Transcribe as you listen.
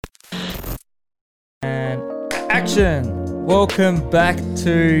Action! Welcome back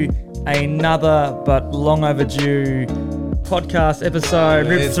to another but long overdue podcast episode.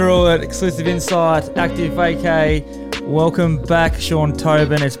 Rip through it, exclusive insight, active vacay. Welcome back, Sean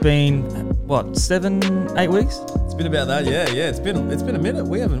Tobin. It's been 7-8 weeks? It's been about that, yeah. It's been a minute.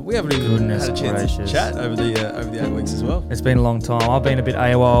 We haven't even had a chance to chat over the 8 weeks as well. It's been a long time. I've been a bit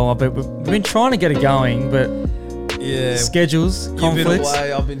AWOL. We've been trying to get it going, but schedules, conflicts. You've been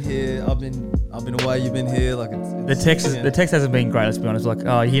away. I've been here. I've been away. You've been here. Like the text hasn't been great. Let's be honest. Like,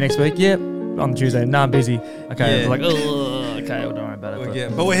 oh, you here next week? Yep. On Tuesday. No, I'm busy. Okay. It's like, okay, well, don't worry about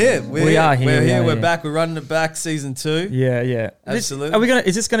it. But we're here. We are here. We're here. We're back. We're running it back. Season 2. Yeah. Absolutely.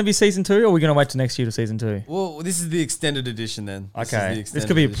 Is this going to be season 2, or are we going to wait till next year to season 2? Well, this is the extended edition then. This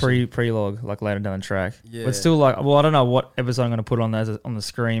could be a pre-log, like later down the track. Yeah. But still, like, well, I don't know what episode I'm going to put on the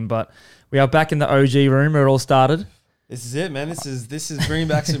screen, but we are back in the OG room where it all started. This is it, man. This is bringing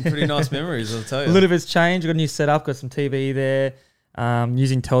back some pretty nice memories, I'll tell you. A little bit's changed. We've got a new setup, got some TV there.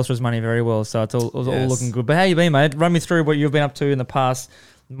 Using Telstra's money very well, so it's all looking good. But how you been, mate? Run me through what you've been up to in the past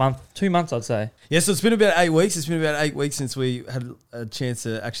 2 months, I'd say. Yeah, so it's been about 8 weeks. It's been about 8 weeks since we had a chance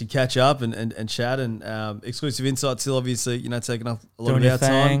to actually catch up and chat. And exclusive insight still obviously, taking up a lot of our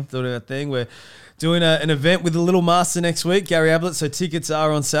time, doing our thing. We're doing an event with the Little Master next week, Gary Ablett. So tickets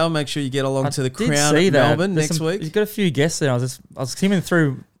are on sale. Make sure you get along to the Crown at Melbourne next week. He's got a few guests there. I was skimming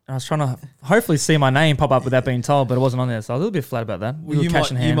through. I was trying to hopefully see my name pop up without being told, but it wasn't on there, so I was a little bit flat about that. Well, you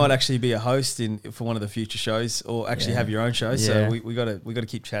might actually be a host for one of the future shows, or actually have your own show. So we got to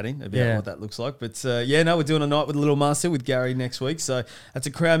keep chatting about what that looks like. But we're doing a night with the Little Master with Gary next week. So that's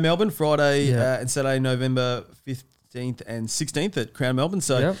at Crown Melbourne, Friday and Saturday, November 15th and 16th at Crown Melbourne.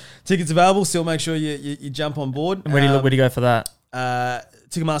 So tickets available. Still make sure you jump on board. And where do you go for that?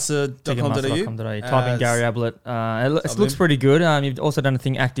 Ticketmaster.com.au. Type in Gary Ablett. It looks pretty good. You've also done a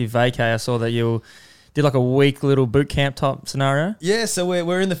thing, Active Vacay. I saw that you did like a week little boot camp type scenario. Yeah, so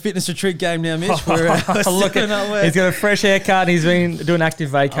we're in the fitness retreat game now, Mitch. Look he's got a fresh haircut. He's been doing active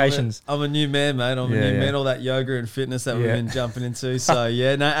vacations. I'm a new man, mate. I'm a new man. All that yoga and fitness that we've been jumping into. So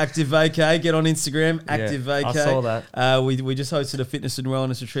Active Vacay. Get on Instagram, Active Vacay. I saw that. We just hosted a fitness and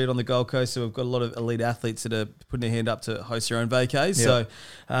wellness retreat on the Gold Coast, so we've got a lot of elite athletes that are putting their hand up to host their own vacays. So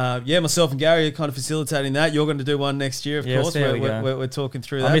myself and Gary are kind of facilitating that. You're going to do one next year, of course. We're talking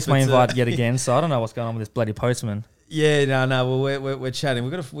through that. I missed my invite yet again, so I don't know what's going on with this bloody postman. Yeah, no. Well, we're chatting.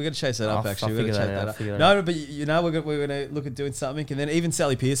 We're gonna chase that up. Actually, we're gonna chat that up. No, but we're gonna look at doing something, and then even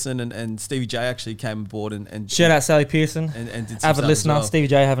Sally Pearson and Stevie J actually came aboard and shout out Sally Pearson and did some avid listener. well. Stevie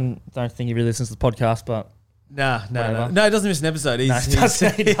J don't think he really listens to the podcast, but. No, he doesn't miss an episode. He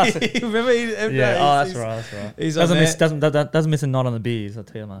doesn't. Remember? That's right. He doesn't miss a nod on the beers, I'll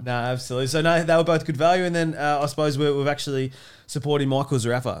tell you, man. No, absolutely. So they were both good value, and then I suppose we've actually supporting Michael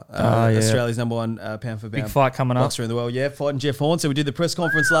Zarafa, Australia's number one pound for pound big fight coming boxer up in the world. Yeah, fighting Jeff Horn. So we did the press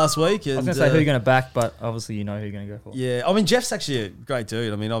conference last week. I was going to say who you're going to back, but obviously you know who you're going to go for. Yeah, I mean Jeff's actually a great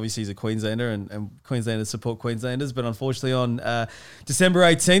dude. I mean obviously he's a Queenslander and Queenslanders support Queenslanders, but unfortunately on December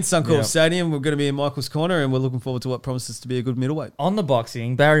 18th, Suncorp Stadium, we're going to be in Michael's corner, and we're looking forward to what promises to be a good middleweight. On the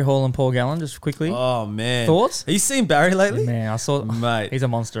boxing, Barry Hall and Paul Gallen, just quickly. Oh man, thoughts? Have you seen Barry lately? Man, I saw, mate. He's a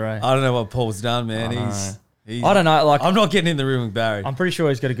monster, eh? I don't know what Paul's done, man. I don't know. Like, I'm not getting in the room with Barry. I'm pretty sure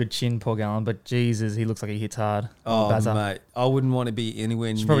he's got a good chin, Paul Gallen, but Jesus, he looks like he hits hard. Oh, mate, I wouldn't want to be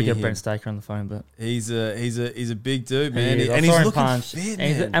anywhere near him. Probably get Brent Staker on the phone, but he's a big dude, man. He's looking punch. fit, man.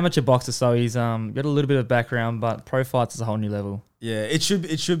 He's an amateur boxer, so he's got a little bit of background, but pro fights is a whole new level. Yeah, it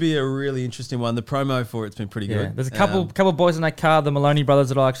should be a really interesting one. The promo for it's been pretty good. There's a couple of boys in that card, the Maloney brothers,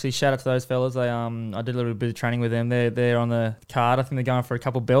 that I actually shout out to those fellas. I did a little bit of training with them. They're on the card. I think they're going for a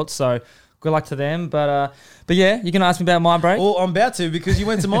couple belts, so good luck to them. But yeah, you're going to ask me about my break? Well, I'm about to, because you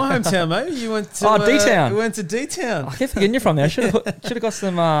went to my hometown, mate. You went to D-Town. You went to D-Town. I keep forgetting you're from there. I should have got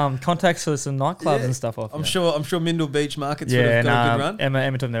some contacts for some nightclubs and stuff off. I'm sure Mindle Beach Markets would have got a good run.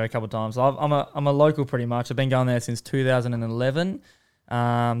 Emma took me there a couple of times. I'm a local pretty much. I've been going there since 2011.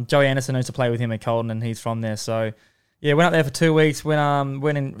 Joey Anderson used to play with him at Colton, and he's from there. So yeah, went up there for 2 weeks. Went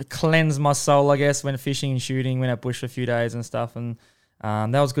and cleansed my soul, I guess. Went fishing and shooting. Went out bush for a few days and stuff, and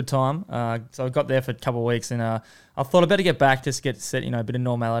that was a good time. So I got there for a couple of weeks, and I thought I'd better get back, just get set, a bit of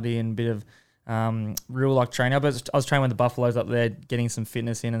normality and a bit of real like training. I was training with the Buffaloes up there, getting some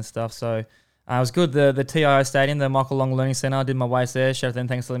fitness in and stuff. So it was good. The TIO Stadium, the Michael Long Learning Centre, I did my waist there. Shout out to them.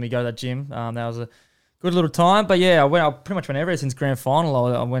 Thanks for letting me go to that gym. That was a good little time. But yeah, I pretty much went everywhere since grand final.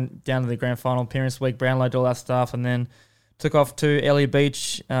 I went down to the grand final appearance week, Brownlow, all that stuff, and then took off to Elliot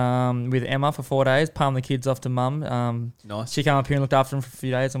Beach with Emma for 4 days, palmed the kids off to mum. Nice. She came up here and looked after them for a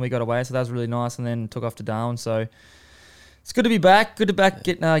few days, and we got away, so that was really nice, and then took off to Darwin. So It's good to be back. Good to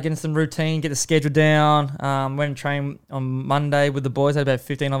getting some routine, get the schedule down. Went and trained on Monday with the boys. Had about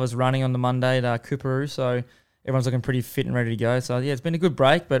 15 of us running on the Monday at Cooperoo, so everyone's looking pretty fit and ready to go. So yeah, it's been a good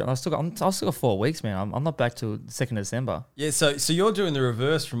break, but I've still got 4 weeks, man. I'm not back till 2nd December. Yeah, so you're doing the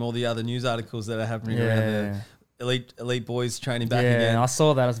reverse from all the other news articles that are happening around the elite boys training back again. Yeah, I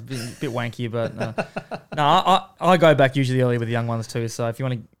saw that. It was a bit wanky, but no, I go back usually early with the young ones too. So if you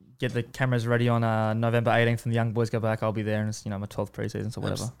want to get the cameras ready on November 18th and the young boys go back, I'll be there, and it's my 12th preseason, so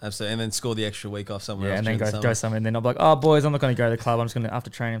whatever. Absolutely, and then score the extra week off somewhere else. And then go somewhere, and then I'll be like, oh boys, I'm not going to go to the club. I'm just going to,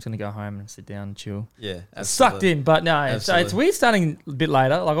 after training, I'm just going to go home and sit down and chill. Yeah, absolutely. Sucked in, but no, it's weird starting a bit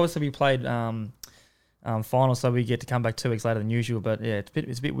later. Like obviously we played finals, so we get to come back 2 weeks later than usual. But yeah,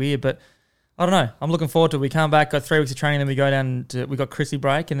 it's a bit weird, but I don't know. I'm looking forward to it. We come back, got 3 weeks of training, then we go down to, we got Chrissy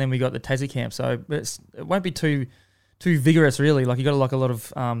break, and then we got the Tassie camp. So it won't be too vigorous, really. Like you got a lot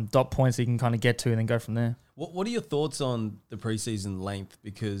of dot points that you can kind of get to and then go from there. What are your thoughts on the preseason length?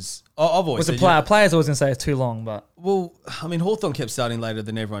 Because I've always said players always going to say it's too long, but I mean Hawthorn kept starting later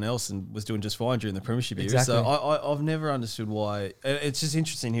than everyone else and was doing just fine during the premiership year. Exactly. So I've never understood why. It's just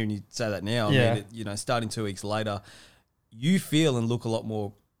interesting hearing you say that now. Yeah. I mean, starting 2 weeks later, you feel and look a lot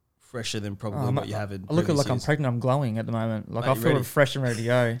more fresher than probably what you have in. I look like I'm pregnant. I'm glowing at the moment. Like I feel ready. fresh and ready to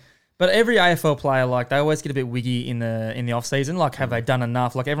go. But every AFL player, like they always get a bit wiggy in the off season. Like, have they done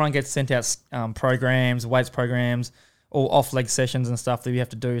enough? Like everyone gets sent out programs, weights programs, or off leg sessions and stuff that we have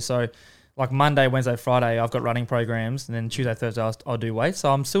to do. So, like Monday, Wednesday, Friday, I've got running programs, and then Tuesday, Thursday, I'll do weights.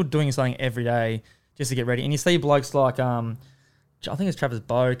 So I'm still doing something every day just to get ready. And you see blokes like I think it's Travis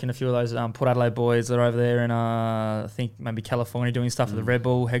Boak and a few of those Port Adelaide boys that are over there, and I think maybe California doing stuff at the Red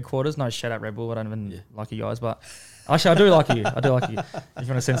Bull headquarters. No, shout out Red Bull. I don't even like you guys, but. Actually, I do like you. If you want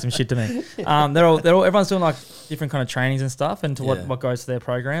to send some shit to me, everyone's doing like different kind of trainings and stuff, and to what goes to their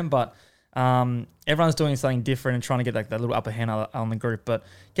program. But everyone's doing something different and trying to get like that little upper hand on the group. But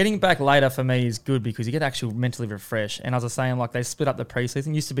getting back later for me is good because you get actually mentally refreshed. And as I was saying, like they split up the preseason.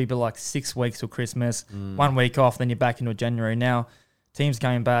 It used to be like 6 weeks till Christmas, 1 week off, then you're back into January. Now teams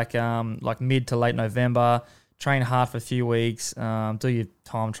going back like mid to late November, train hard for a few weeks, do your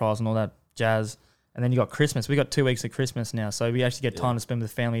time trials and all that jazz. And then you got Christmas. We got 2 weeks of Christmas now, so we actually get time to spend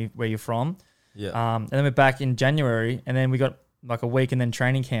with family where you're from. Yeah. And then we're back in January, and then we got like a week and then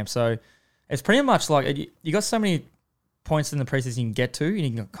training camp. So it's pretty much like you got so many points in the preseason you can get to, and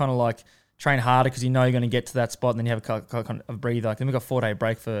you can kind of like train harder because you know you're going to get to that spot, and then you have a kind of breather. Like, then we got 4-day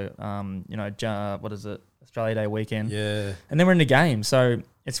break for what is it, Australia Day weekend. Yeah. And then we're in the game, so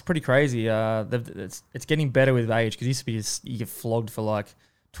it's pretty crazy. It's getting better with age because it used to be you get flogged for like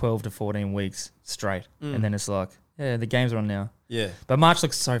 12 to 14 weeks straight. And then it's like, the games are on now. Yeah. But March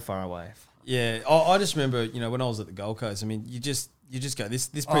looks so far away. Yeah. I just remember, when I was at the Gold Coast, I mean, you just go, this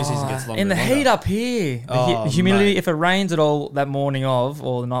preseason gets longer. In the heat up here, the humidity, mate. If it rains at all that morning of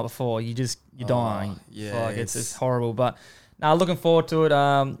or the night before, you're dying. Yeah. Like it's horrible. But now looking forward to it.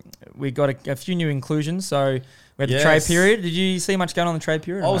 We got a few new inclusions. So we had the trade period. Did you see much going on in the trade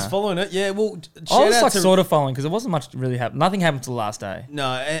period? I was following it. Yeah, well, I was like sort of following because it wasn't much really happened. Nothing happened till the last day. No,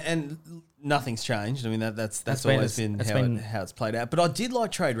 and nothing's changed. I mean, that's always been how it's played out. But I did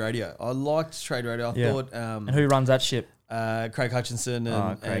like Trade Radio. I liked Trade Radio. I thought. And who runs that ship? Craig Hutchinson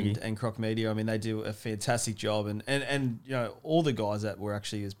and Croc Media. I mean, they do a fantastic job, and all the guys that were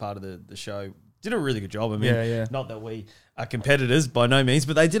actually as part of the show did a really good job. I mean, not that we are competitors by no means,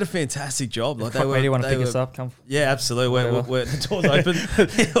 but they did a fantastic job. Like, they want to pick us up? Come. Yeah, absolutely. We're the door's open.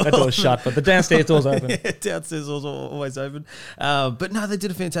 The door's shut, but the downstairs door's open. Downstairs door's always open. But no, they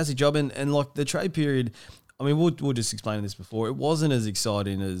did a fantastic job, and like the trade period. I mean, we'll just explain this before. It wasn't as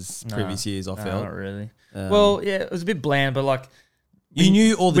exciting as previous years. I felt not really. Well, yeah, it was a bit bland, but like you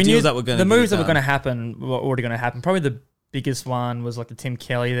knew all the deals that were going to the moves that were going to happen were already going to happen. Probably the biggest one was like the Tim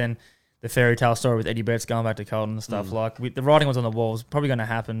Kelly, then the fairy tale story with Eddie Betts going back to Carlton and stuff. Like the writing was on the walls, probably going to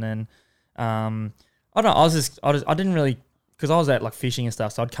happen. Then I don't know. I didn't really, because I was out like fishing and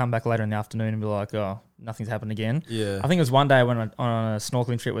stuff, so I'd come back later in the afternoon and be like, oh, nothing's happened again. Yeah. I think it was one day I went on a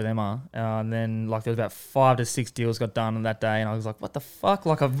snorkeling trip with Emma, and then like there was about 5 to 6 deals got done on that day, and I was like, what the fuck?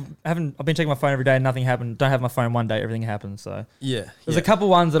 Like I've been checking my phone every day, nothing happened. Don't have my phone one day, everything happened. So there's a couple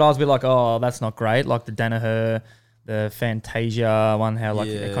ones that I was a bit like, oh, that's not great, like the Daniher, the Fantasia one, how like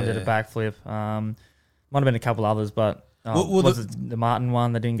it kind of did a backflip. Might have been a couple others, but the Martin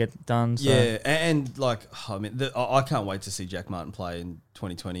one that didn't get done. So. Yeah, and like, I mean, I can't wait to see Jack Martin play in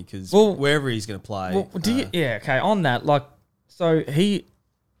 2020 because wherever he's going to play. Well, okay, on that, like, from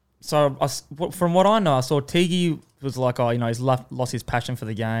what I know, I saw Teague was like, he's lost his passion for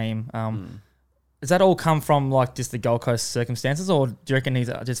the game. does that all come from like just the Gold Coast circumstances, or do you reckon he's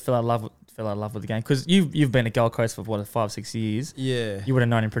just fell out of love with the game? Because you've been at Gold Coast for 5-6 years. Yeah, you would have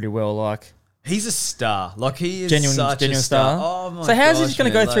known him pretty well. Like he's a star. Like he is genuine a star. Oh my! So how's he just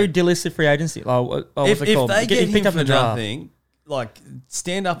going to go through delisted free agency? Like, if they get him for nothing, like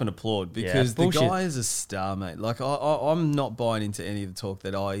stand up and applaud, because the guy is a star, mate. Like I'm not buying into any of the talk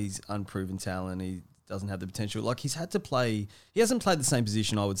that he's unproven talent. He doesn't have the potential. Like he hasn't played the same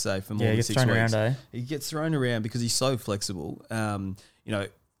position, I would say, for more than 6 weeks. Around, He gets thrown around because he's so flexible.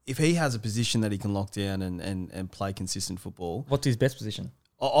 If he has a position that he can lock down and play consistent football. What's his best position?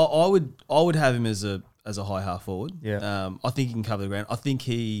 I would have him as a high half forward. Yeah. I think he can cover the ground. I think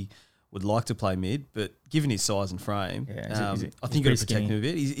he would like to play mid, but given his size and frame, I think you've got to protect him a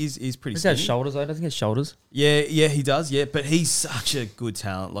bit. He's pretty skinny. He has shoulders, though. Doesn't he have shoulders? Yeah, he does, but he's such a good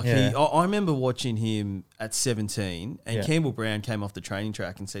talent. Like I remember watching him at 17, and Campbell Brown came off the training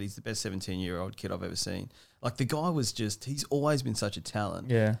track and said he's the best 17-year-old kid I've ever seen. Like the guy was he's always been such a talent.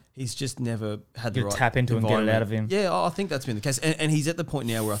 Yeah. He's just never had the right tap into and get it out of him. Yeah, I think that's been the case. And he's at the point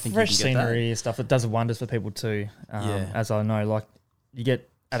now where I think fresh he can get scenery and stuff that does wonders for people too. As I know, like you get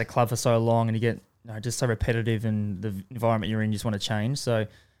at a club for so long and you get just so repetitive, and the environment you're in, you just want to change. So,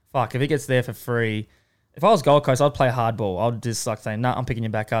 fuck, if he gets there for free, if I was Gold Coast, I'd play hardball. I'd just like say, I'm picking you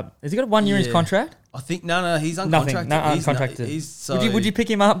back up. Has he got 1 year in his contract? I think, no, he's uncontracted. Nothing, uncontracted. Would you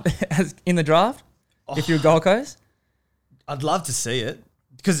pick him up in the draft if you're Gold Coast? I'd love to see it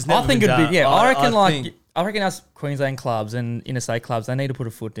because it's never been done. It'd be, I reckon us Queensland clubs and interstate clubs, they need to put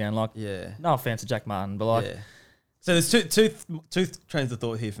a foot down. Like, no offense to Jack Martin, but like. Yeah. So there's two trains of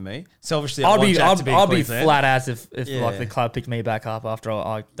thought here for me. Selfishly, I'd be flat ass if like the club picked me back up after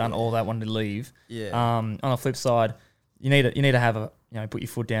I've done all that, wanted to leave. Yeah. On the flip side, you need to have put your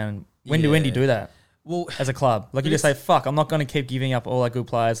foot down. When do you do that? Well, as a club, like you just say, fuck, I'm not going to keep giving up all our good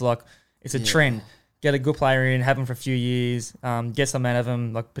players. Like it's a trend. Get a good player in, have him for a few years, get some out of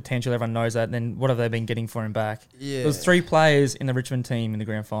him, like potential. Everyone knows that. Then what have they been getting for him back? Yeah. There was 3 players in the Richmond team in the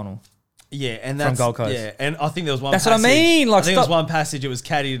grand final. Yeah, and that's from Gold Coast. Yeah, and I think there was one. That's passage, what I mean. Like, I think there was one passage. It was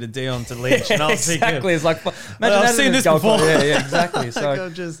Caddy to Dion to Lynch, and I was thinking, exactly. It's like, imagine I've seen this before. Yeah, exactly. So,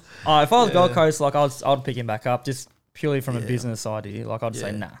 if I was Gold Coast, like I'd pick him back up just purely from a business side here. Like I'd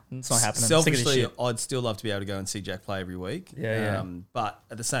say, nah, it's not happening. Selfishly, I'd still love to be able to go and see Jack play every week. Yeah. But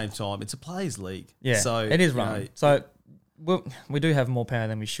at the same time, it's a players' league. Yeah, so it is right. So we do have more power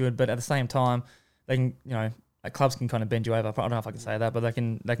than we should, but at the same time, they can, clubs can kind of bend you over. I don't know if I can say that, but they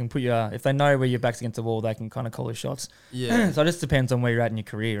can put you, if they know where your back's against the wall, they can kind of call the shots. Yeah. So it just depends on where you're at in your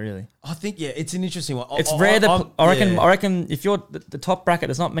career, really. I think, it's an interesting one. It's rare that I reckon if you're the top bracket,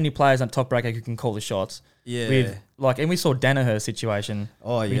 there's not many players on top bracket who can call the shots. Yeah. And we saw Daniher's situation.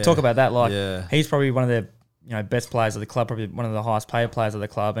 Oh, yeah. We can talk about that. Like, he's probably one of the, best players of the club, probably one of the highest paid players of the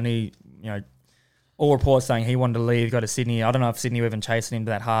club, and he, all reports saying he wanted to leave, go to Sydney. I don't know if Sydney were even chasing him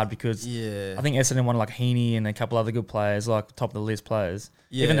that hard because I think Essendon wanted like Heaney and a couple other good players, like top of the list players.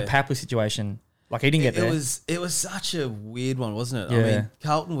 Yeah. Even the Papley situation, like he didn't get there. It was such a weird one, wasn't it? Yeah. I mean,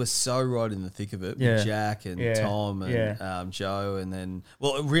 Carlton was so right in the thick of it with Jack and Tom and Joe, and then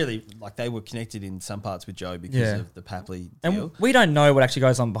really like they were connected in some parts with Joe because of the Papley deal. And we don't know what actually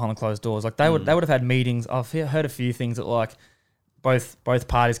goes on behind the closed doors. Like they would have had meetings. I've heard a few things that like. Both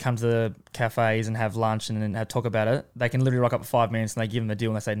parties come to the cafes and have lunch and then talk about it. They can literally rock up for 5 minutes and they give them the deal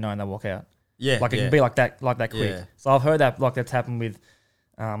and they say no and they walk out. Yeah, like it can be like that quick. Yeah. So I've heard that like that's happened with.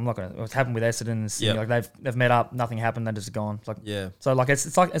 It's happened with Essendon and Sydney. Like they've met up, nothing happened, they're just gone. Like So like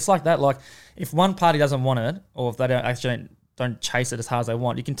it's like that. Like if one party doesn't want it or if they don't chase it as hard as they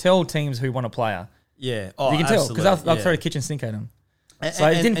want, you can tell teams who want a player. Yeah, you can tell because they'll throw a kitchen sink at them. So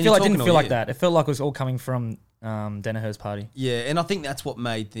it didn't feel like that. It felt like it was all coming from Daniher's party. Yeah, and I think that's what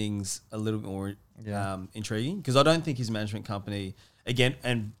made things a little bit more intriguing because I don't think his management company, again,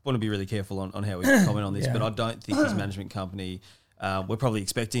 and want to be really careful on how we comment on this, but I don't think his management company, we're probably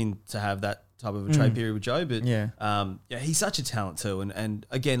expecting to have that type of a trade period with Joe, but he's such a talent too. And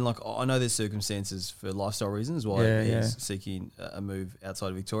again, like I know there's circumstances for lifestyle reasons why he's seeking a move outside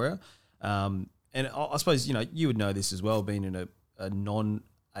of Victoria. And I suppose, you would know this as well, being in a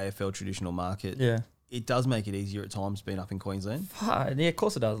non-AFL traditional market. Yeah. It does make it easier at times being up in Queensland. Yeah, of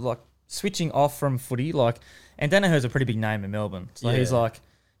course it does. Like switching off from footy, and Daniher's a pretty big name in Melbourne. So he's like,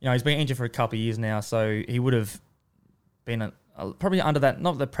 he's been injured for a couple of years now. So he would have been probably under that,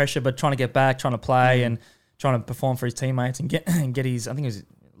 not the pressure, but trying to get back, trying to play and trying to perform for his teammates and get his, I think it was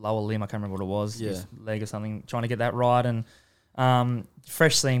lower limb, I can't remember what it was, his leg or something, trying to get that right. And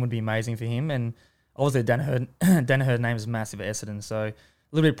fresh scene would be amazing for him. And obviously Daniher's name is massive at Essendon, so a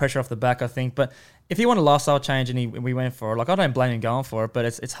little bit of pressure off the back, I think. But if he wanted a lifestyle change and we went for it, like I don't blame him going for it, but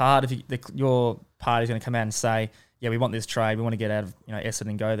it's hard if your party's going to come out and say, yeah, we want this trade, we want to get out of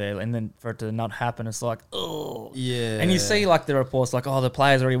Essendon and go there, and then for it to not happen, it's like, oh, yeah. And you see like the reports like, oh, the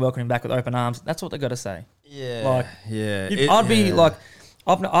players are already welcoming back with open arms. That's what they got to say. Yeah, like yeah. Be like,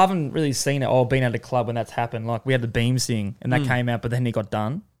 I haven't really seen it or been at a club when that's happened. Like we had the Beams thing, and that came out, but then he got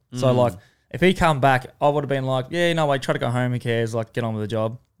done. So like, if he come back, I would have been like, yeah, no, try to go home. Who cares? Like, get on with the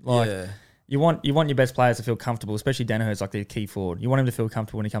job. Like. Yeah. You want your best players to feel comfortable, especially Daniher is like the key forward. You want him to feel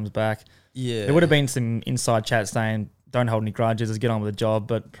comfortable when he comes back. Yeah. There would have been some inside chat saying, don't hold any grudges, just get on with the job.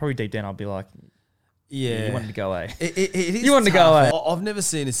 But probably deep down, I'll be like, yeah, you wanted to go away. It is you wanted to go away. I've never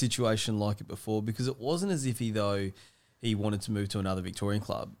seen a situation like it before because it wasn't as if he wanted to move to another Victorian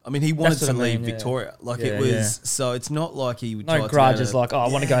club. I mean, he wanted to leave Victoria. Like it was, so it's not like he would. No grudges, like, I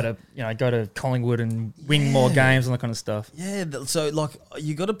want to go to Collingwood and win more games and that kind of stuff. Yeah, so like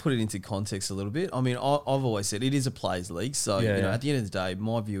you got to put it into context a little bit. I mean, I've always said it is a players' league, so at the end of the day,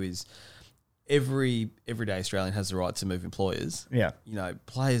 my view is everyday Australian has the right to move employers. Yeah,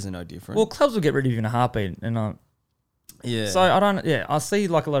 players are no different. Well, clubs will get rid of you in a heartbeat, and So I don't. Yeah, I see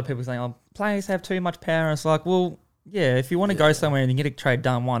like a lot of people saying, "Oh, players have too much power." And it's like, well. Yeah, if you want to go somewhere and you get a trade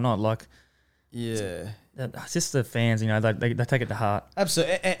done, why not? Like, it's just the fans, they take it to heart.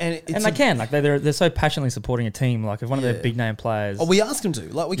 Absolutely, and they can, like, they're so passionately supporting a team. Like, if one of their big name players, we ask them to.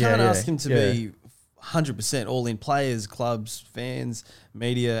 Like, we can't ask them to be 100% all in. Players, clubs, fans,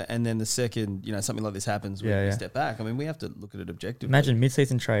 media, and then the second something like this happens, we step back. I mean, we have to look at it objectively. Imagine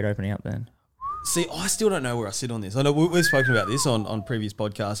mid-season trade opening up then. See, I still don't know where I sit on this. I know we've spoken about this on previous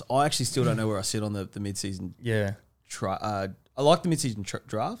podcasts. I actually still don't know where I sit on the mid-season. Yeah. I like the mid-season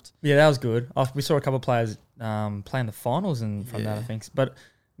draft. Yeah, that was good. We saw a couple of players playing the finals from that, I think. But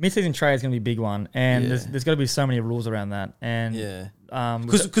mid-season trade is going to be a big one, and there's got to be so many rules around that. And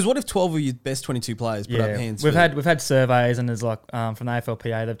because what if 12 of your best 22 players put up hands? We've had surveys, and there's like from the AFL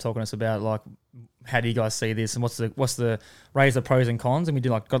Player, they've talked to us about like, how do you guys see this, and what's the raise the pros and cons, and we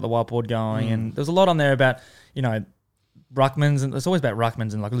got the whiteboard going, and there's a lot on there about ruckmans, and it's always about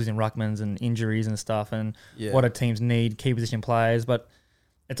ruckmans and like losing ruckmans and injuries and stuff, and what do teams need, key position players. But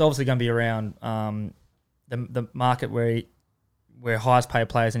it's obviously going to be around the market where highest paid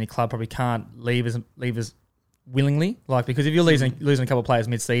players in your club probably can't leave as willingly, like, because if you're losing a couple of players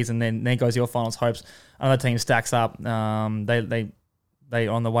mid-season, then there goes your finals hopes. Another team stacks up, they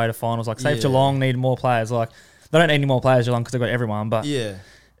on the way to finals. Like, say if Geelong need more players, like they don't need any more players Geelong because they've got everyone, but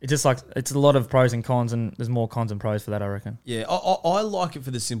it's just like, it's a lot of pros and cons, and there's more cons than pros for that, I reckon. Yeah, I like it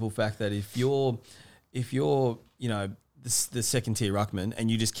for the simple fact that if you're the second tier ruckman and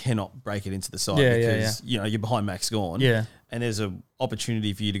you just cannot break it into the side because you're behind Max Gawn, and there's an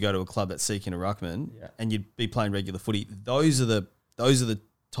opportunity for you to go to a club that's seeking a ruckman, and you'd be playing regular footy. Those are the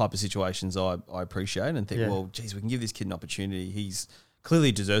type of situations I appreciate and think, well, geez, we can give this kid an opportunity. He's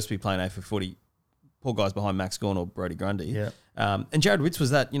clearly deserves to be playing AFL footy. Poor guys behind Max Gawn or Brodie Grundy. Yeah. And Jared Witts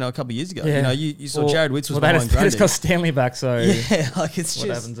was that, a couple of years ago. Yeah. You saw Jared Witts was behind Grundy. They just got Stanley back, so like it's what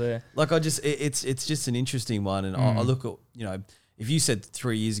just happens there? Like it's just an interesting one, and I look at if you said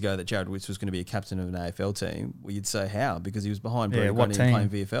 3 years ago that Jared Witts was going to be a captain of an AFL team, well, you'd say how, because he was behind Brodie Grundy and playing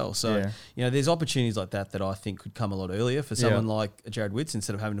VFL. So there's opportunities like that I think could come a lot earlier for someone like Jared Witts,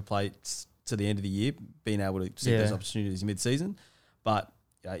 instead of having to play to the end of the year, being able to see those opportunities mid-season, but.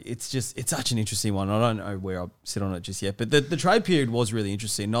 It's such an interesting one. I don't know where I sit on it just yet, but the trade period was really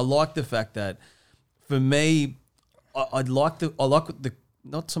interesting. And I like the fact that, for me, I like the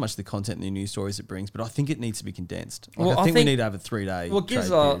not so much the content and the news stories it brings, but I think it needs to be condensed. I think we need to have a 3-day. Well, it gives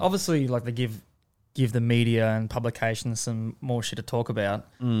obviously, like, they give the media and publications some more shit to talk about.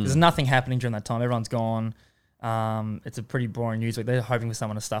 There's nothing happening during that time. Everyone's gone. It's a pretty boring news week. They're hoping for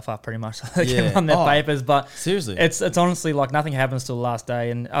someone to stuff up pretty much so they can run their papers. But seriously, it's honestly like nothing happens till the last day.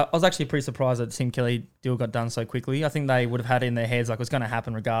 And I was actually pretty surprised that Tim Kelly deal got done so quickly. I think they would have had it in their heads like it was going to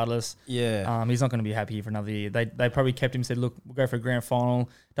happen regardless. Yeah. He's not going to be happy here for another year. They probably kept him, said, look, we'll go for a grand final.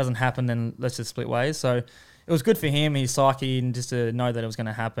 Doesn't happen, then let's just split ways. So it was good for him, his psyche, and just to know that it was going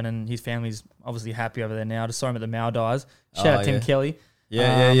to happen. And his family's obviously happy over there now. Just saw him at the Maudis. Shout out Tim Kelly.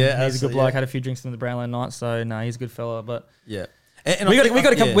 Yeah. He's a good bloke. Had a few drinks in the Brownlow night, so no, he's a good fella. But and we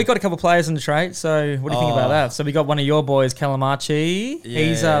got a couple of players in the trade. So what do you think about that? So we got one of your boys, Calamachi. Yeah.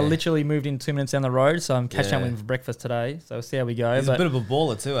 He's literally moved in 2 minutes down the road. So I'm catching up with him for breakfast today. So we'll see how we go. He's a bit of a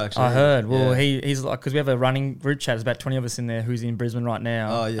baller too, actually. I heard. Well, he's like, because we have a running group chat. There's about 20 of us in there who's in Brisbane right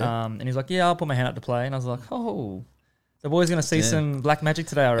now. Oh yeah. And he's like, yeah, I'll put my hand up to play. And I was like, oh. The boy's going to see some black magic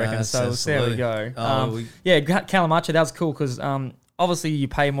today, I reckon. So we'll see how we go. Calamachi, that was cool because obviously you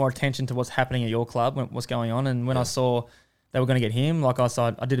pay more attention to what's happening at your club, what's going on. And when I saw they were going to get him. Like I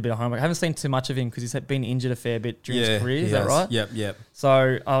said, I did a bit of homework. I haven't seen too much of him because he's been injured a fair bit during his career. Is that right? Yep.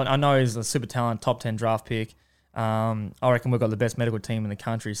 So I know he's a super talent, top 10 draft pick. I reckon we've got the best medical team in the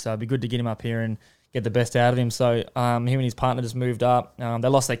country, so it'd be good to get him up here and get the best out of him. So him and his partner just moved up. They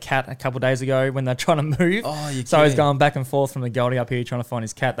lost their cat a couple of days ago when they're trying to move. Oh, you're so he's going back and forth from the Goldie up here trying to find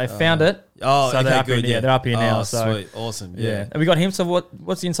his cat. They found it. Oh, so okay, they're up good. Here, they're up here now. So sweet, awesome. Yeah, and we got him. So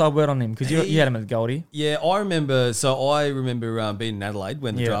what's the inside word on him? Because you had him at Goldie. Yeah, I remember. So I remember being in Adelaide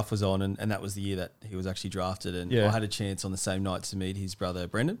when the draft was on, and that was the year that he was actually drafted. And I had a chance on the same night to meet his brother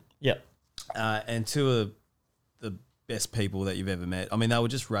Brendan. Yep. And two of the best people that you've ever met. I mean, they were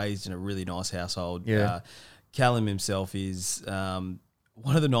just raised in a really nice household. Yeah. Callum himself is one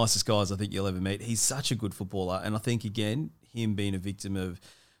of the nicest guys I think you'll ever meet. He's such a good footballer. And I think, again, him being a victim of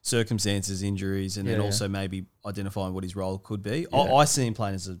circumstances, injuries, and then also maybe identifying what his role could be. Yeah. I see him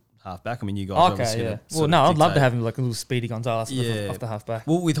playing as a halfback. I mean, you guys obviously I'd love to have him like a little speedy Gonzalez off the halfback.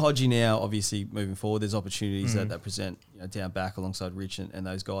 Well, with Hodgie now, obviously, moving forward, there's opportunities that present down back alongside Rich and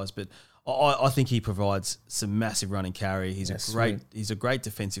those guys. But I think he provides some massive running carry. He's a great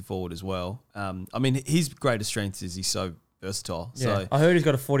defensive forward as well. I mean, his greatest strength is he's so versatile. Yeah. So I heard he's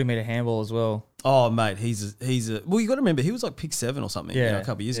got a 40-meter handball as well. Oh, mate, he's a well, you got to remember he was like pick 7 or something a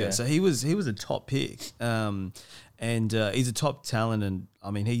couple of years ago. So he was a top pick. And he's a top talent, and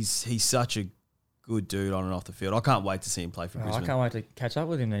I mean he's such a good dude on and off the field. I can't wait to see him play for Brisbane. I can't wait to catch up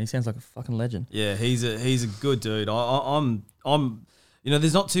with him. Man, he sounds like a fucking legend. Yeah, he's a good dude. I'm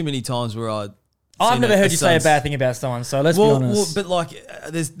there's not too many times where I've never heard you say a bad thing about someone, so let's be honest. But like,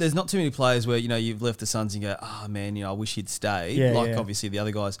 there's not too many players where you've left the Suns and you go, oh man, I wish he'd stay. Obviously the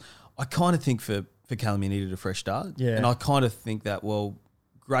other guys, I kind of think for Callum he needed a fresh start. Yeah, and I kind of think that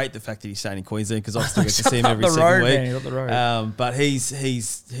great the fact that he's staying in Queensland because I still get to see him every second week. Man, up the road. But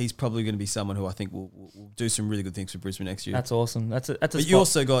he's probably going to be someone who I think will do some really good things for Brisbane next year. That's awesome. That's a but you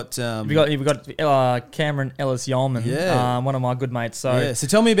also got you've got Cameron Ellis-Yeoman, one of my good mates. So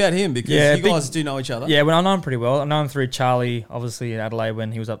tell me about him because you guys do know each other. Yeah, well, I know him pretty well. I know him through Charlie, obviously in Adelaide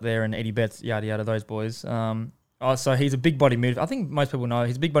when he was up there, and Eddie Betts, yada yada, those boys. So he's a big body midfielder. I think most people know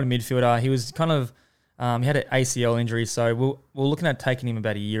he's a big body midfielder. He was kind of he had an ACL injury, so we're looking at taking him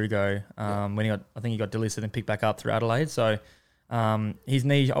about a year ago when I think he got delisted and picked back up through Adelaide. So his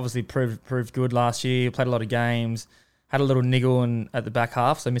knee obviously proved good last year. Played a lot of games, had a little niggle at the back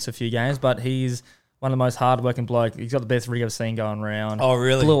half, so missed a few games. But he's one of the most hard-working bloke. He's got the best rig I've seen going around. Oh,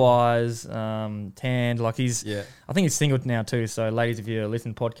 really? Blue eyes, tanned. Like he's, I think he's single now too. So ladies, if you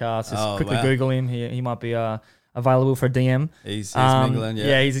listen to podcasts, just quickly Google him. He might be available for a DM. He's mingling,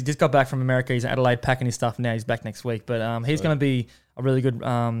 he's just got back from America. He's in Adelaide packing his stuff now. He's back next week. But he's going to be a really good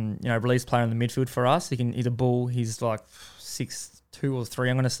release player in the midfield for us. He's a bull. He's like 6'2" or 3,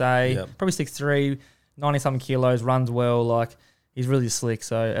 I'm going to say. Yep. Probably 6'3", 90-something kilos, runs well. Like, he's really slick.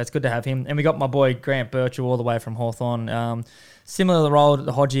 So it's good to have him. And we got my boy Grant Birchall all the way from Hawthorn. Similar role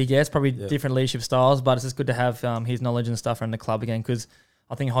to Hodgie, I guess. Probably different leadership styles. But it's just good to have his knowledge and stuff around the club again because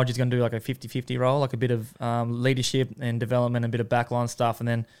I think Hodgie's going to do like a 50-50 role, like a bit of leadership and development and a bit of backline stuff and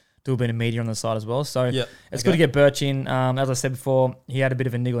then do a bit of media on the side as well. So it's good to get Birch in. As I said before, he had a bit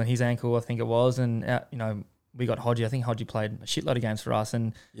of a niggle in his ankle, I think it was. And, we got Hodgie. I think Hodgie played a shitload of games for us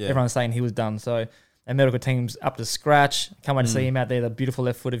and everyone's saying he was done. So our medical team's up to scratch. Can't wait to see him out there, the beautiful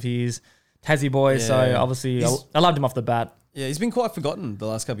left foot of his. Tassie boy. Yeah. So obviously I loved him off the bat. Yeah, he's been quite forgotten the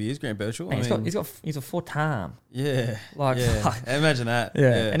last couple of years, Grant Birchall. He's a 4-time. Yeah. Imagine that.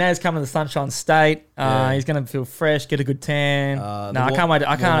 Yeah. And now he's coming to the Sunshine State. He's going to feel fresh, get a good tan. I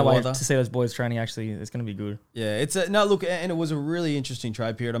can't wait to see those boys training, actually. It's going to be good. Yeah, and it was a really interesting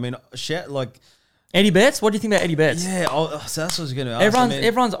trade period. I mean, Eddie Betts? What do you think about Eddie Betts? Yeah, so that's what I was going to ask.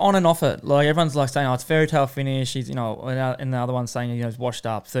 Everyone's on and off it. Like, everyone's like saying, it's fairy tale finish. He's, and the other one's saying, he's washed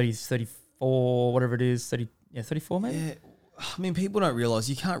up, 30, 34, whatever it is, 34 maybe? Yeah. I mean, people don't realise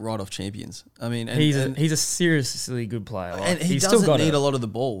you can't write off champions. I mean, he's a seriously good player, like, and he doesn't need a lot of the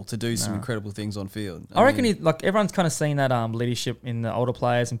ball to do some incredible things on field. I reckon everyone's kind of seen that leadership in the older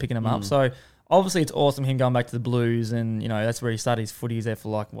players and picking them up. So obviously, it's awesome him going back to the Blues, and that's where he started his footy. He's there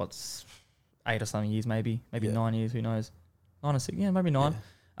for 8 or something years, maybe 9 years. Who knows? 9 or 6, maybe 9.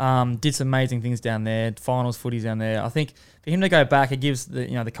 Yeah. Did some amazing things down there. Finals footies down there. I think for him to go back, it gives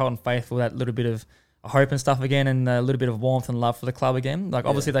the Carlton faithful that little bit of hope and stuff again, and a little bit of warmth and love for the club again. Like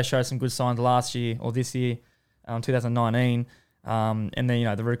obviously they showed some good signs last year or this year, 2019, and then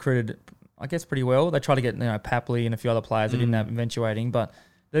they recruited, I guess, pretty well. They tried to get Papley and a few other players that didn't have eventuating, but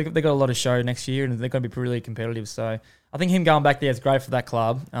They've got a lot of show next year, and they're going to be really competitive. So I think him going back there is great for that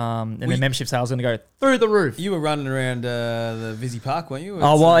club, and their membership sales are going to go through the roof. You were running around the Vizzy Park, weren't you?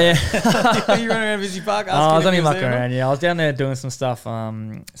 Oh, well, yeah. You were running around Vizzy Park? I was only mucking around, yeah. I was down there doing some stuff,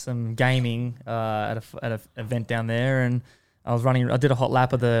 some gaming at an event down there, and I did a hot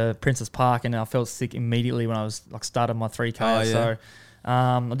lap of the Princess Park, and I felt sick immediately when I was started my 3K. Oh, yeah. So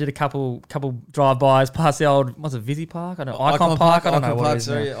I did a couple drive-bys past the old, what's it, Vizzy Park? I don't know, Icon Park? I don't know what it is.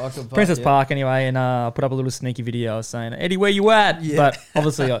 Icon Park, Princess Park anyway, and I put up a little sneaky video. I was saying, Eddie, where you at? Yeah. But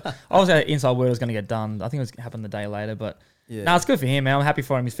obviously inside word was going to get done. I think it was happened the day later, but no, it's good for him, man. I'm happy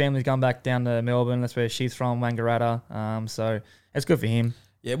for him. His family's gone back down to Melbourne. That's where she's from, Wangaratta. So it's good for him.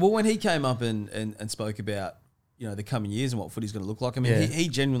 Yeah, well, when he came up and spoke about the coming years and what footy's going to look like, I mean, he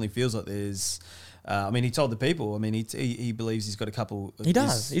genuinely feels like there's... he told the people. I mean, he believes he's got a couple. He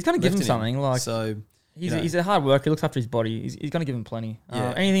does. He's going to give him something. He's a hard worker. He looks after his body. He's going to give him plenty.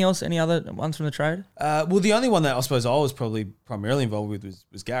 Anything else? Any other ones from the trade? Well, the only one that I suppose I was probably primarily involved with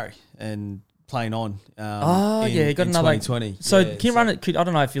was Gary and playing on. He got another 2020. So can you run it? I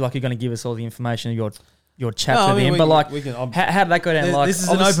don't know if you're going to give us all the information of your chats with him, but how did that go down? This is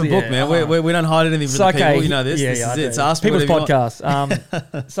an open book, man. We don't hide anything from the people. You know this. This is it. It's Ask People's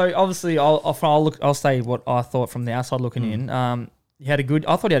podcast. So obviously, I'll say what I thought from the outside looking in. I thought he had a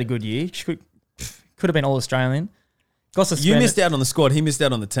good year. Could have been all Australian. Got suspended. You missed out on the squad. He missed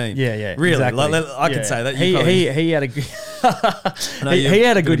out on the team. Yeah. Really, exactly. I can say that. He had a good. He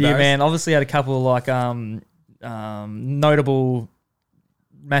had a good year, man. Obviously, had a couple of notable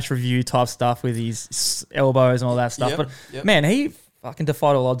match review type stuff with his elbows and all that stuff. Man, he fucking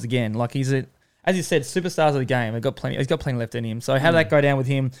defied all odds again. He's as you said, superstars of the game. He's got plenty left in him. So how did that go down with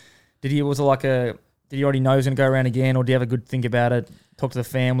him? Did he already know he was going to go around again, or do you have a good think about it? Talk to the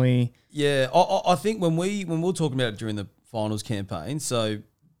family. Yeah, I think when we were talking about it during the finals campaign, so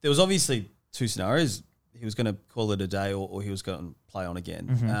there was obviously two scenarios. He was going to call it a day, or he was going to play on again.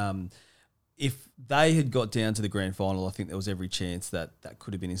 Mm-hmm. If they had got down to the grand final, I think there was every chance that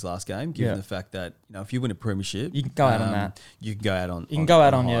could have been his last game, given the fact that if you win a premiership, you can go out on that. You can go out on. You can go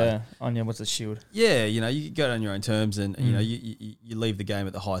out on your what's the shield? Yeah, you can go out on your own terms, and you leave the game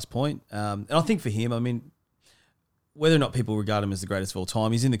at the highest point. And I think for him, I mean, whether or not people regard him as the greatest of all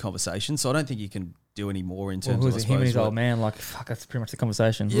time, he's in the conversation. So I don't think you can do any more in terms of him and his old man. That's pretty much the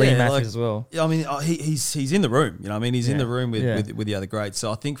conversation. Yeah, Lee Matthews as well. I mean, he's in the room. He's in the room with the other greats.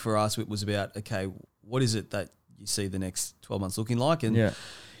 So I think for us, it was about, okay, what is it that you see the next 12 months looking like? And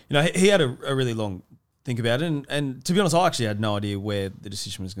he had a really long think about it. And to be honest, I actually had no idea where the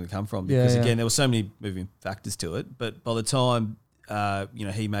decision was going to come from because again, there were so many moving factors to it. But by the time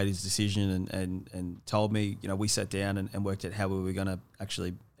he made his decision and told me, we sat down and worked out how we were going to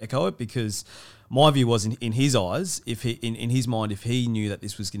actually echo it, because my view was in his eyes, if he in his mind, if he knew that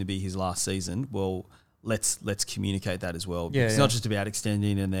this was going to be his last season, well, let's communicate that as well. It's not just about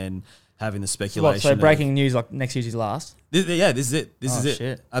extending and then having the speculation. So breaking news next year's his last? This is it. This is it.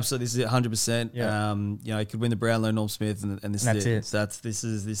 Shit. Absolutely, this is it. 100%. He could win the Brownlow, Norm Smith, and this is it. So this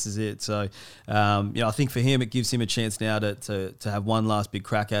is it. So, I think for him, it gives him a chance now to have one last big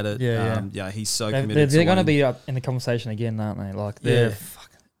crack at it. He's so committed. They're going to be in the conversation again, aren't they?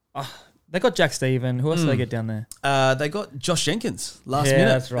 They got Jack Stephen. Who else did they get down there? They got Josh Jenkins last minute.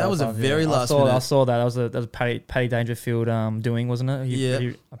 That's right. That was a very last minute. I saw that. That was Paddy Dangerfield doing, wasn't it?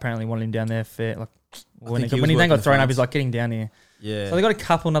 He apparently wanted him down there fair. When he then got thrown up, he's getting down here. Yeah. So they got a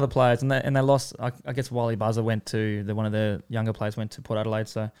couple of other players, and they lost. I guess Wally Buzzer went to one of the younger players went to Port Adelaide.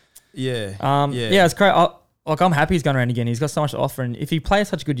 So it's great. I'm happy he's going around again. He's got so much to offer, and if he plays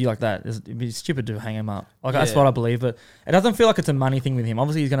such a good year like that, it'd be stupid to hang him up. That's what I believe. But it doesn't feel like it's a money thing with him.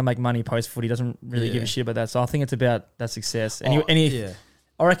 Obviously, he's going to make money post footy. He doesn't really give a shit about that. So I think it's about that success. And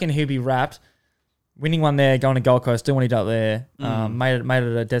I reckon he'll be wrapped. Winning one there, going to Gold Coast, doing what he did up there, made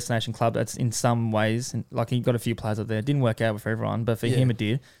it a destination club. That's in some ways, and he got a few players up there. Didn't work out for everyone, but for him it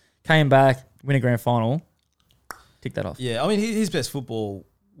did. Came back, win a grand final, tick that off. Yeah, I mean his best football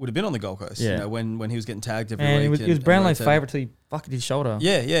would have been on the Gold Coast. Yeah. When he was getting tagged every week. He was Brownlow's favourite till he fucked his shoulder.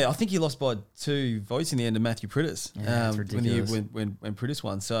 Yeah. I think he lost by 2 votes in the end of Matthew Priddis. That's ridiculous. When Priddis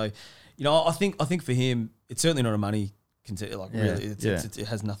won. So, I think for him, it's certainly not a money really, it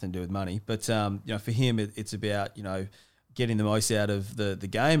has nothing to do with money. But for him, it's about getting the most out of the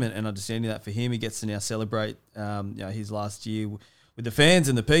game and understanding that for him, he gets to now celebrate his last year with the fans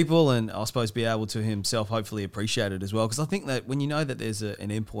and the people, and I suppose be able to himself hopefully appreciate it as well. Because I think that when you know that there's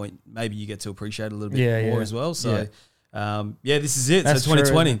an end point, maybe you get to appreciate it a little bit more as well. So this is it. That's so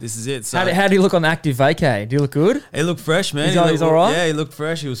 2020, true. this is it. So how do you look on the active vacay? Do you look good? He looked fresh, man. He's all right? Yeah, he looked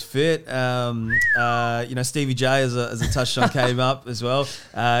fresh. He was fit. Stevie J, as a touchdown, came up as well.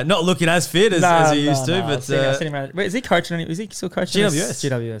 Not looking as fit as he used to, but I've seen him around. Wait, is he coaching? Is he still coaching?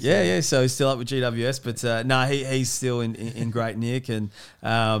 GWS. Yeah. So he's still up with GWS, but he's still in great nick.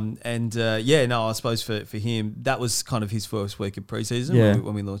 I suppose for him, that was kind of his first week of preseason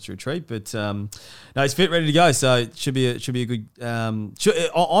when we launched the retreat. But he's fit, ready to go. So it should be a good.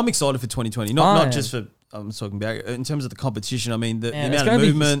 I'm excited for 2020. Not just for. I'm talking about in terms of the competition. I mean the amount of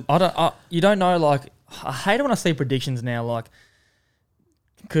movement. You don't know. Like I hate it when I see predictions now. Like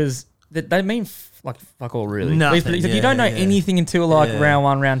because they mean fuck all really. Nothing. You don't know anything until round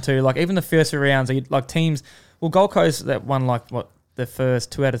 1, round 2. Like even the first 3 rounds, like teams. Well, Gold Coast that won the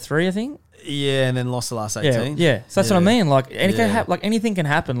first 2 out of 3, I think. Yeah, and then lost the last 18. Yeah. So that's what I mean. Like anything can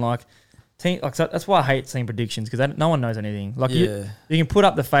happen. Like. So that's why I hate seeing predictions because no one knows anything. Like you can put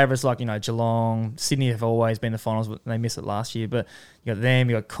up the favourites like Geelong, Sydney have always been the finals, but they missed it last year. But you got them,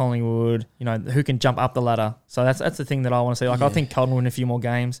 you got Collingwood, who can jump up the ladder. So that's the thing that I want to see. Like I think Carlton win a few more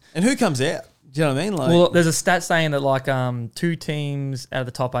games. And who comes out? Do you know what I mean? Well, there's a stat saying that 2 teams out of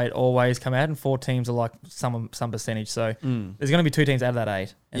the top 8 always come out, and 4 teams are like some percentage. So there's going to be 2 teams out of that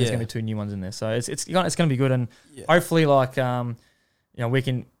 8, and there's going to be 2 new ones in there. So it's going to be good, and hopefully we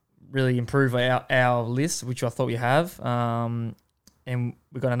can really improve our list, which I thought we have. And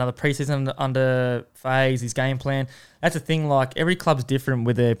we've got another preseason under phase, his game plan. That's the thing, like every club's different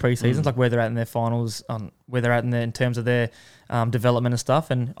with their preseasons, like where they're at in their finals, where they're at in terms of their development and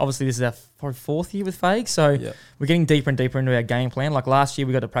stuff. And obviously this is our probably 4th year with Fag, so we're getting deeper and deeper into our game plan. Like last year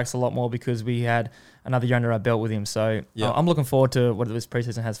we got to practice a lot more because we had another year under our belt with him. So I'm looking forward to what this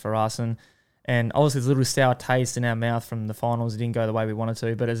preseason has for us. And obviously there's a little sour taste in our mouth from the finals. It didn't go the way we wanted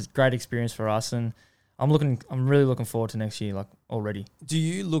to, but it's a great experience for us. And I'm really looking forward to next year, like already. Do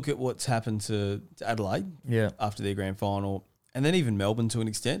you look at what's happened to Adelaide after their grand final, and then even Melbourne to an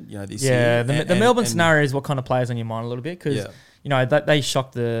extent, this year? The Melbourne scenario is what kind of plays on your mind a little bit because, they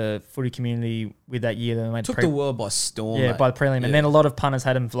shocked the footy community with that year. They took the world by storm. Yeah, by the prelim. Yeah. And then a lot of punters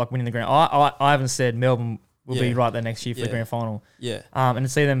had them for winning the grand. I haven't said Melbourne will be right there next year for the grand final. Yeah. And to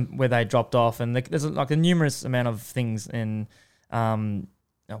see them where they dropped off, and there's a numerous amount of things, and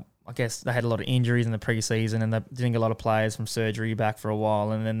I guess they had a lot of injuries in the preseason, and they didn't get a lot of players from surgery back for a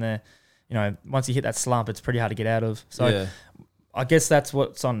while, and then once you hit that slump, it's pretty hard to get out of. So I guess that's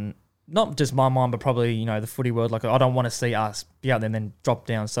what's on not just my mind, but probably the footy world. Like I don't want to see us be out there and then drop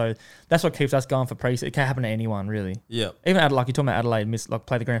down. So that's what keeps us going for preseason. It can happen to anyone really. Yeah. Even you're talking about Adelaide,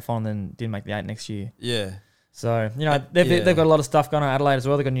 played the grand final and then didn't make the 8 next year. Yeah. So, they've got a lot of stuff going on at Adelaide as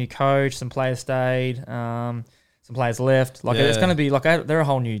well. They've got a new coach, some players stayed, some players left. It's going to be they're a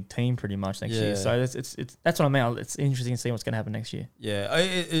whole new team pretty much next year. So it's that's what I mean. It's interesting to see what's going to happen next year. Yeah,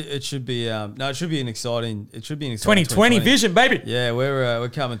 it should be it should be an exciting 2020 vision, baby. Yeah, we're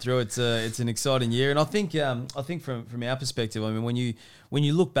coming through. It's an exciting year, and I think from our perspective, I mean when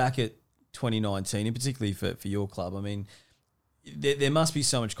you look back at 2019, and particularly for your club, I mean. There must be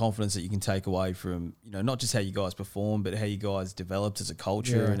so much confidence that you can take away from, not just how you guys perform, but how you guys developed as a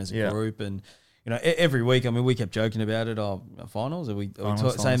culture and as a group. And, every week, I mean, we kept joking about it, finals, are we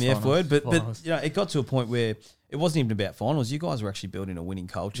saying the F word? But it got to a point where it wasn't even about finals. You guys were actually building a winning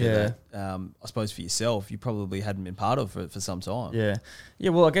culture that, I suppose for yourself, you probably hadn't been part of for some time. Yeah. Yeah,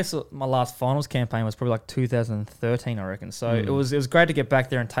 well, I guess my last finals campaign was probably 2013, I reckon. So it was great to get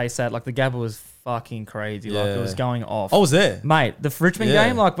back there and taste that. Like the Gabba was fucking crazy. It was going off. I was there. Mate, the Richmond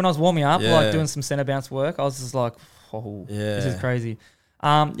game, when I was warming up, doing some centre bounce work, I was just like, this is crazy.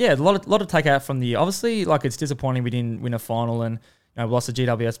 A lot of take out from the year. Obviously, it's disappointing we didn't win a final and we lost to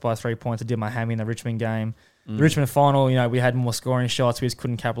GWS by 3 points. I did my hammy in the Richmond game. The Richmond final, we had more scoring shots. We just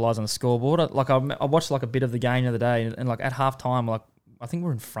couldn't capitalise on the scoreboard. I watched a bit of the game the other day, and at half time, I think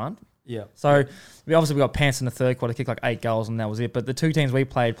we're in front. Yeah. So we got pants in the third quarter, kicked 8 goals, and that was it. But the 2 teams we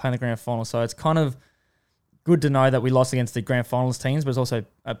played in the grand final, so it's kind of good to know that we lost against the grand finals teams, but it's also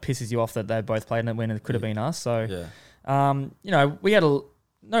it pisses you off that they both played in it when it could have been us. So, we had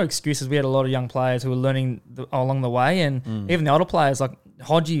no excuses. We had a lot of young players who were learning along the way, and even the older players like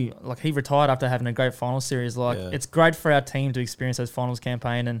Hodgie, he retired after having a great final series. It's great for our team to experience those finals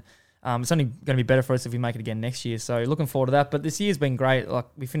campaign, and it's only going to be better for us if we make it again next year. So looking forward to that. But this year's been great.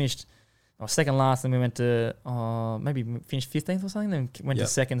 We finished second last, and we went to maybe finished 15th or something, then went to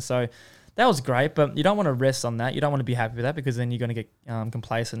second. So that was great. But you don't want to rest on that. You don't want to be happy with that because then you're going to get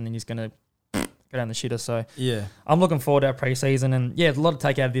complacent and you're just going to go down the shitter. So I'm looking forward to our preseason, and a lot to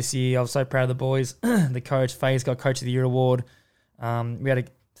take out of this year. I was so proud of the boys. The coach, FaZe got Coach of the Year award. We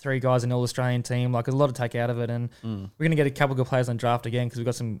had 3 guys in the All-Australian team. Like, there's a lot to take out of it. And we're going to get a couple of good players on draft again because we've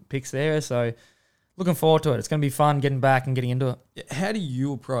got some picks there. So looking forward to it. It's going to be fun getting back and getting into it. How do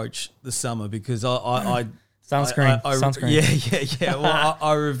you approach the summer? Because Sunscreen. Yeah. Well,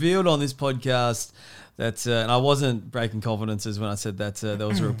 I revealed on this podcast that, and I wasn't breaking confidences when I said that there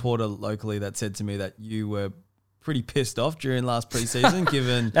was a reporter locally that said to me that you were pretty pissed off during last preseason,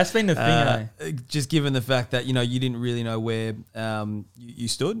 given that's been the thing, just given the fact that, you know, you didn't really know where you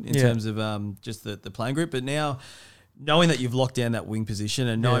stood in terms of just the playing group. But now, knowing that you've locked down that wing position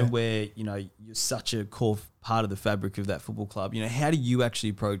and knowing where, you know, you're such a core part of the fabric of that football club, you know, how do you actually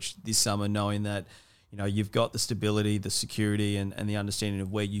approach this summer knowing that, you know, you've got the stability, the security and the understanding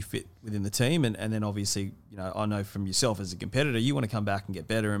of where you fit within the team. And then obviously, you know, I know from yourself as a competitor, you want to come back and get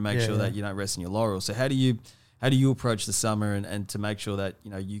better and make sure that you don't rest on your laurels. So how do you approach the summer and to make sure that,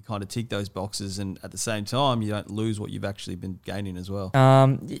 you know, you kind of tick those boxes and at the same time, you don't lose what you've actually been gaining as well?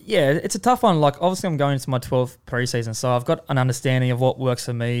 Yeah, it's a tough one. Like, obviously I'm going into my 12th preseason, so I've got an understanding of what works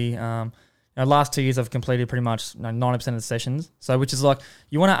for me. You know, last 2 years I've completed pretty much 90% of the sessions. So, which is like,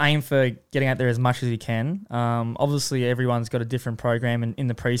 you want to aim for getting out there as much as you can. Obviously everyone's got a different program in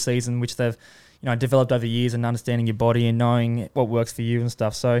the preseason, which they've, you know, developed over the years and understanding your body and knowing what works for you and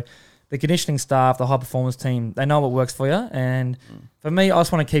stuff. So the conditioning staff, the high performance team, they know what works for you. And for me, I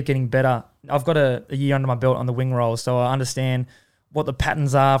just want to keep getting better. I've got a year under my belt on the wing roll, so I understand what the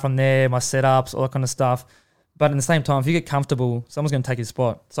patterns are from there, my setups, all that kind of stuff. But at the same time, if you get comfortable, someone's going to take your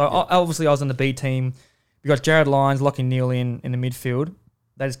spot. So obviously I was on the B team. We got Jared Lyons, Lockie Neal in the midfield.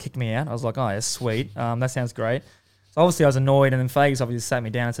 They just kicked me out. I was like, oh, yeah, sweet. That sounds great. So obviously I was annoyed, and then Fags obviously sat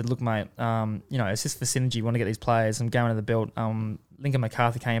me down and said, look, mate, you know, it's just for synergy. You want to get these players. I'm going to the belt. Lincoln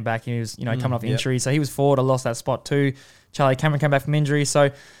McCarthy came back. He was, you know, coming off injury. So he was forward. I lost that spot too. Charlie Cameron came back from injury.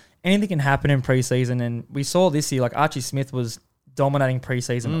 So anything can happen in preseason. And we saw this year, like Archie Smith was dominating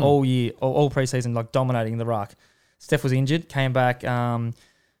preseason all year, all preseason, like dominating the ruck. Steph was injured, came back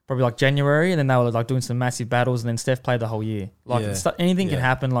probably like January, and then they were like doing some massive battles, and then Steph played the whole year. Like anything can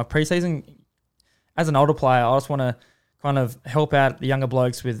happen. Like preseason, as an older player, I just want to kind of help out the younger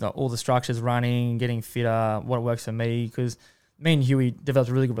blokes with all the structures running, getting fitter, what works for me. Because me and Huey developed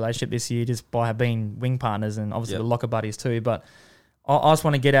a really good relationship this year just by being wing partners and obviously the locker buddies too. But I just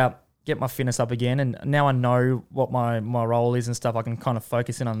want to get my fitness up again, and now I know what my role is and stuff. I can kind of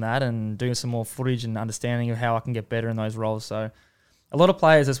focus in on that and do some more footage and understanding of how I can get better in those roles. So a lot of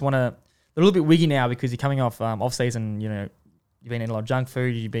players just want to, they're a little bit wiggy now because you're coming off season, you know, you've been eating a lot of junk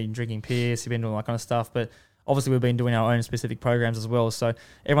food, you've been drinking piss, you've been doing all that kind of stuff. But obviously we've been doing our own specific programs as well. So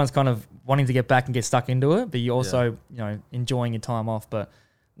everyone's kind of wanting to get back and get stuck into it, but you're also, you know, enjoying your time off. But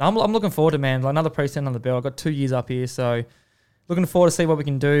no, I'm looking forward to, man, like another preseason on the belt. I've got 2 years up here, so looking forward to see what we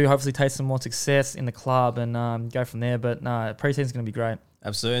can do. Hopefully take some more success in the club and go from there. But no, preseason's going to be great.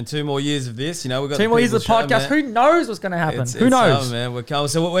 Absolutely. And 2 more years of this, you know, we've got 2 more years of the podcast. Who knows what's going to happen? Who knows? Man, we're coming.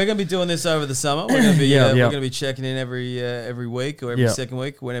 So we're going to be doing this over the summer. We're going to be we're going to be checking in every week or every second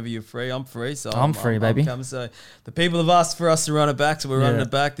week whenever you're free. I'm free, so I'm free, baby. So the people have asked for us to run it back, so we're running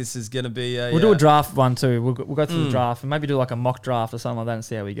it back. This is going to be we'll do a draft one too. We'll go through the draft and maybe do like a mock draft or something like that and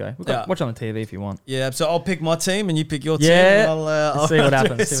see how we go. Watch on the TV if you want. Yeah. So I'll pick my team and you pick your team. Yeah. I'll see what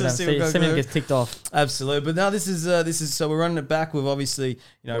happens. See if it gets ticked off. Absolutely. But now this is so we're running it back. We've obviously,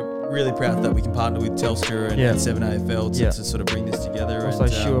 you know, really proud that we can partner with Telstra and 7AFL to sort of bring this together. Also,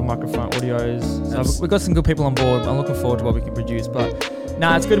 Shure microphone audios. So we've got some good people on board. I'm looking forward to what we can produce. But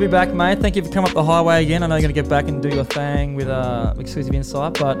it's good to be back, mate. Thank you for coming up the highway again. I know you're going to get back and do your thing with exclusive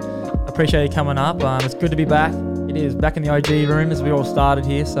insight, but I appreciate you coming up. It's good to be back. It is back in the OG room as we all started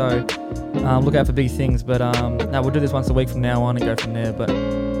here. So look out for big things. But we'll do this once a week from now on and go from there. But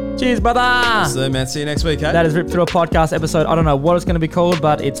cheers, brother. So, man, see you next week, hey? That is Ripped Through a Podcast episode. I don't know what it's going to be called,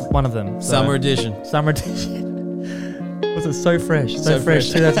 but it's one of them. So. Summer edition. Summer edition. What's it? So fresh. So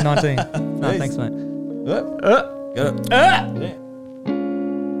fresh. 2019. No, thanks, mate. Got it. Yeah.